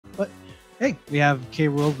Hey, we have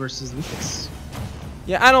Rool versus Lucas.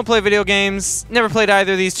 Yeah, I don't play video games. Never played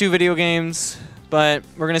either of these two video games. But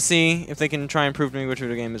we're going to see if they can try and prove to me which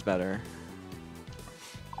video game is better.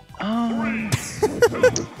 Man,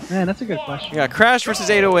 that's a good question. We got Crash versus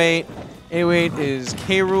 808. 808 is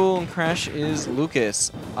Rool and Crash is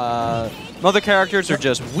Lucas. Other characters are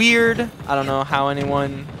just weird. I don't know how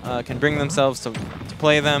anyone can bring themselves to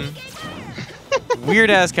play them.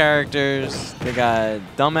 Weird-ass characters. They got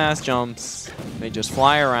dumbass jumps. They just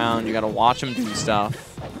fly around. You got to watch them do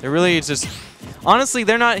stuff. They're really just... Honestly,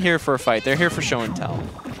 they're not here for a fight. They're here for show and tell.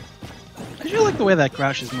 I do like the way that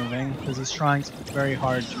Crash is moving, because he's trying very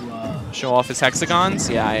hard to... Show off his hexagons?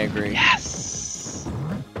 Yeah, I agree. Yes!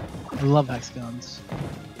 I love hexagons.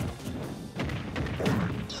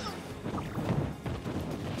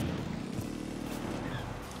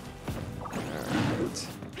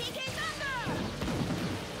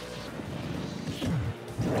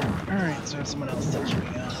 Alright, so someone else touching me.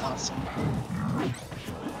 Awesome.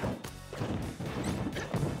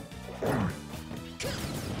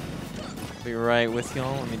 Be right with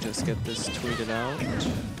y'all. Let me just get this tweeted out.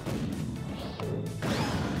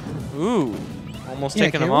 Ooh, almost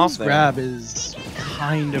taking him off there. Grab is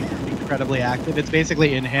kind of incredibly active. It's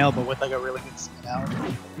basically inhale, but with like a really good spin out.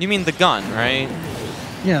 You mean the gun, right?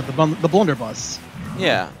 Yeah, the blunderbuss.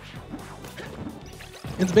 Yeah.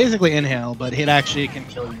 It's basically inhale, but it actually can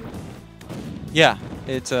kill you. Yeah,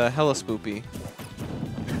 it's hella spoopy.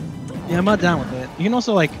 Yeah, I'm not down with it. You can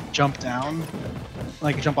also like jump down,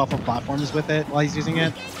 like jump off of platforms with it while he's using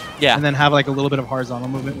it. Yeah. And then have like a little bit of horizontal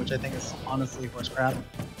movement, which I think is honestly horse crap.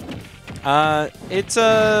 It's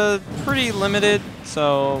pretty limited,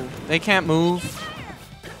 so they can't move.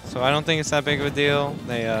 So I don't think it's that big of a deal.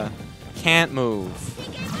 They can't move.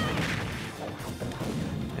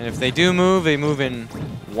 And if they do move, they move in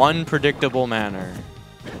one predictable manner.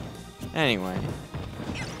 Anyway.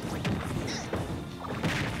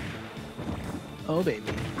 Oh, baby.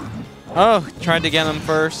 Oh, tried to get him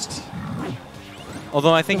first.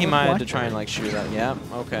 Although I think he might have to try and like shoot that. Yeah,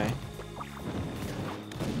 okay.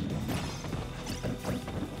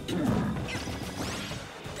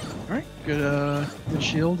 Alright, good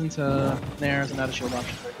shield into Nair is not a shield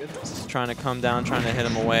option. Very good. Just trying to come down, trying to hit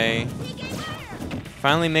him away.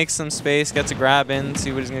 Finally makes some space, gets a grab in,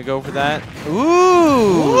 see what he's going to go for that.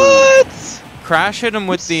 Ooh! What? Crash hit him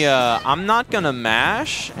with the, I'm not going to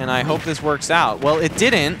mash, and I hope this works out. Well, it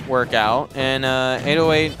didn't work out, and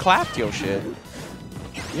 808 clapped yo shit.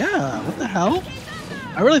 Yeah, what the hell?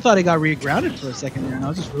 I really thought he got re-grounded for a second there, and I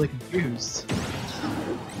was just really confused.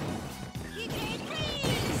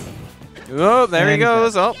 Oh, there he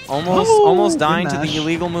goes. Oh, almost dying to the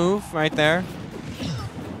illegal move right there.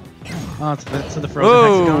 Oh, to the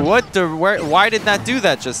frozen hexagon. What the? Why did that do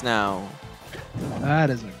that just now?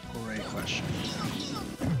 That is a great question.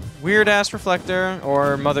 Weird ass reflector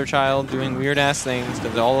or mother child doing weird ass things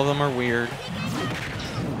because all of them are weird.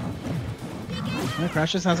 Yeah,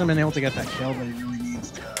 Crash just hasn't been able to get that kill, but he really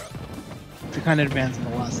needs to kind of advance in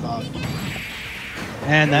the last stock.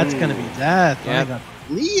 And that's gonna be death. Yeah. I got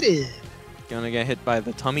bleeded. Gonna get hit by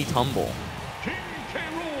the tummy tumble.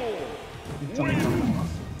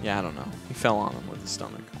 Yeah, I don't know. He fell on him with his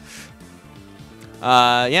stomach.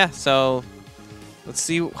 Yeah, so let's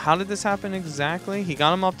see. How did this happen exactly? He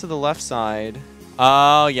got him up to the left side.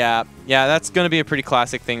 Oh, yeah. Yeah, that's going to be a pretty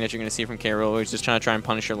classic thing that you're going to see from Rool. He's just trying to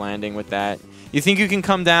punish your landing with that. You think you can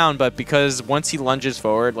come down, but because once he lunges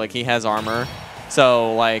forward, like, he has armor.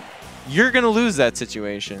 So, like, you're going to lose that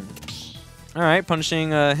situation. All right, punishing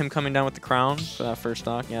him coming down with the crown for that first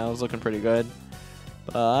stock. Yeah, it was looking pretty good.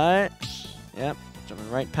 But, yep.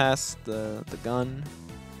 Jumping right past the gun,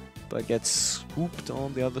 but gets swooped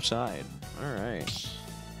on the other side. All right.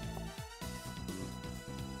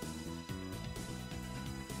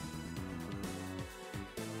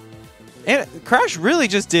 And Crash really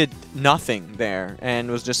just did nothing there and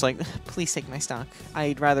was just like, please take my stock.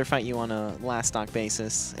 I'd rather fight you on a last stock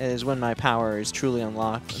basis. It is when my power is truly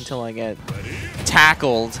unlocked until I get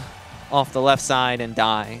tackled off the left side and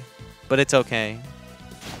die. But it's okay.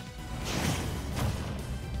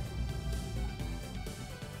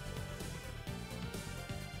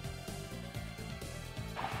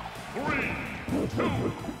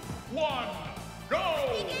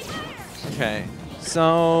 Okay,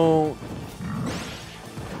 so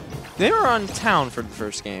they were on town for the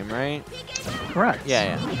first game, right? Correct.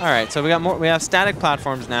 Yeah. All right, so we got more. We have static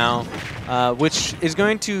platforms now, which is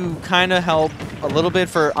going to kind of help a little bit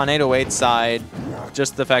for on 808's side.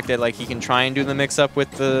 Just the fact that like he can try and do the mix-up with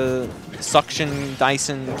the suction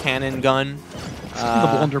Dyson cannon gun. The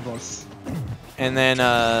blunderbuss. And then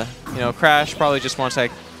you know, Crash probably just wants to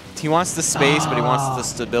like he wants the space, but he wants the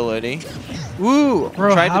stability. Ooh,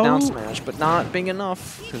 Bro, tried to down smash, but not big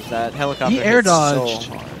enough because that helicopter He air hits dodged.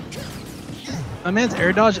 so hard. My man's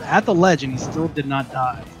air dodged at the ledge and he still did not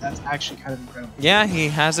die. That's actually kind of incredible. Yeah, he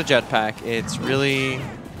has a jetpack. It's really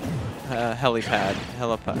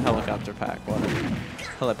helicopter pack, whatever.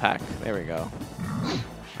 Helipack. There we go.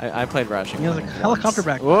 I played Rushing. He has a helicopter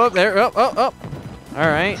back. Whoa, there. Oh. All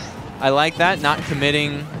right. I like that. Not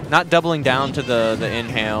committing, not doubling down to the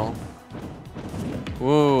inhale.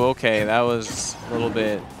 Ooh, okay. That was a little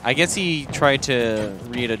bit. I guess he tried to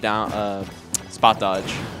read a down spot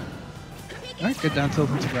dodge. All right, good down tilt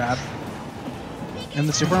into grab. And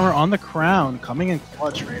the super armor on the crown, coming in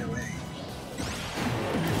clutch right away.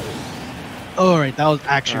 All right, that was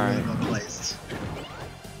actually really well placed.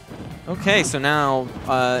 Okay, so now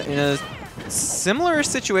in a similar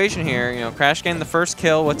situation here, you know, Crash getting the first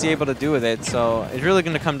kill. What's he able to do with it? So it's really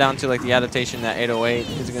going to come down to like the adaptation that 808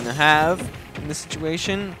 is going to have in this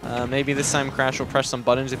situation. Maybe this time Crash will press some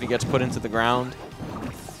buttons if he gets put into the ground.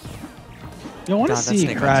 You want to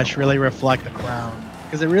see Crash really reflect the crown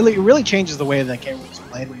because it really changes the way that K-Rool is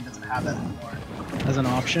played when he doesn't have that anymore as an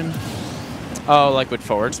option. Oh, like with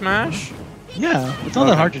forward smash? Yeah, it's not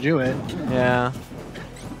that hard to do it. Yeah.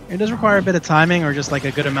 It does require a bit of timing or just like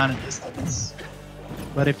a good amount of distance.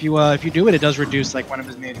 But if you do it, it does reduce like one of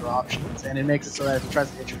his major options, and it makes it so that if he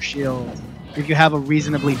tries to hit your shield, if you have a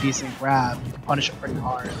reasonably decent grab, you can punish it pretty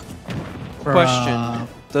hard. For, Question: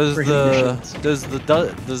 Does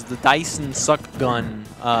the Dyson suck gun?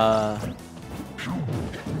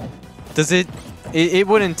 Does it? It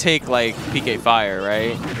wouldn't take like PK fire,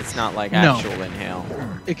 right? It's not like actual inhale.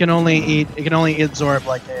 It can only absorb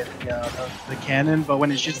like the cannon, but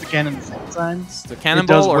when it shoots the cannon at the same time, it's the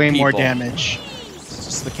cannonball it does or way people? more damage. It's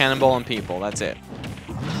just the cannonball and people. That's it.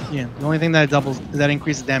 Yeah, the only thing that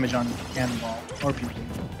increases damage on cannonball or people.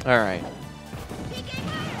 All right.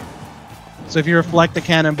 So if you reflect the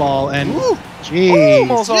cannonball and jeez,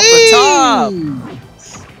 almost off the top.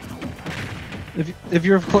 If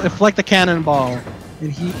you reflect the cannonball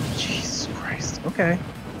and Jesus Christ, okay.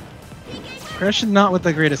 Crash is not with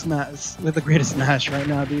the greatest smash right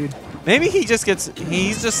now, dude. Maybe he's just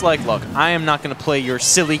like, look, I am not going to play your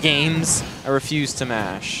silly games. I refuse to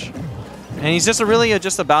mash. And he's just really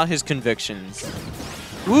just about his convictions.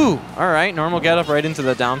 Ooh, all right, normal get up right into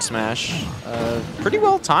the down smash. Pretty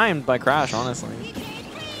well timed by Crash, honestly.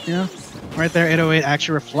 Yeah, right there, 808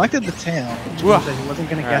 actually reflected the tail, which means that he wasn't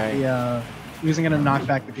going to get the, he wasn't going to knock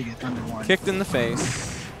back the PK Thunder one. Kicked in the face.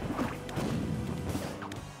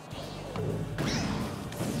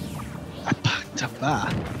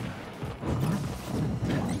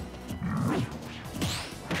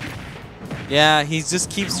 Yeah, he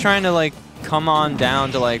just keeps trying to like come on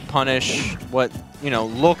down to like punish what, you know,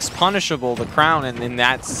 looks punishable, the crown, and in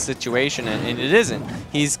that situation, and it isn't.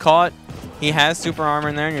 He's caught, he has super armor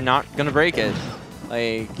in there, and you're not gonna break it.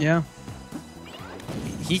 Like, yeah,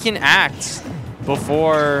 he can act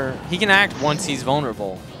once he's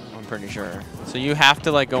vulnerable, I'm pretty sure. So you have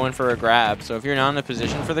to like go in for a grab. So if you're not in a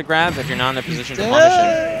position for the grab, if you're not in a position to punish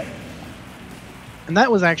it. And that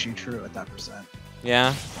was actually true at that percent.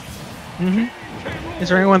 Yeah.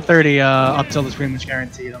 It's running 130 up till it's pretty much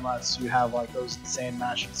guaranteed, unless you have like those insane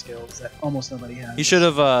mashing skills that almost nobody has. He should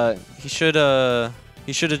have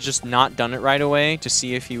just not done it right away to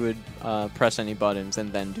see if he would press any buttons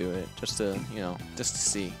and then do it, just to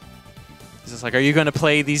see. He's just like, are you gonna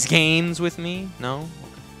play these games with me? No.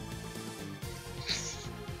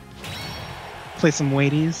 Play some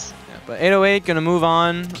weighties. Yeah, but 808 gonna move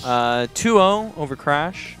on 2-0 over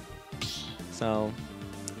Crash. So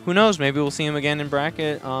who knows? Maybe we'll see him again in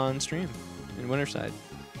bracket on stream in Winterside.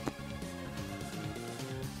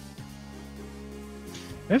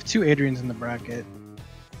 We have two Adrians in the bracket.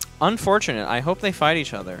 Unfortunate. I hope they fight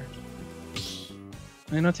each other.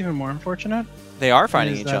 You know what's even more unfortunate? They are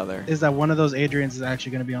fighting each other. Is that one of those Adrians is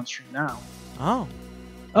actually going to be on stream now? Oh.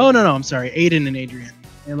 Oh, no, I'm sorry. Aiden and Adrian.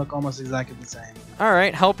 They look almost exactly the same. All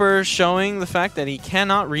right. Helper showing the fact that he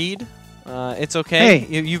cannot read. It's okay.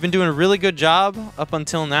 Hey. You've been doing a really good job up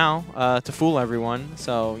until now to fool everyone.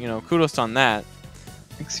 So, you know, kudos on that.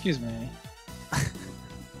 Excuse me.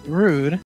 Rude.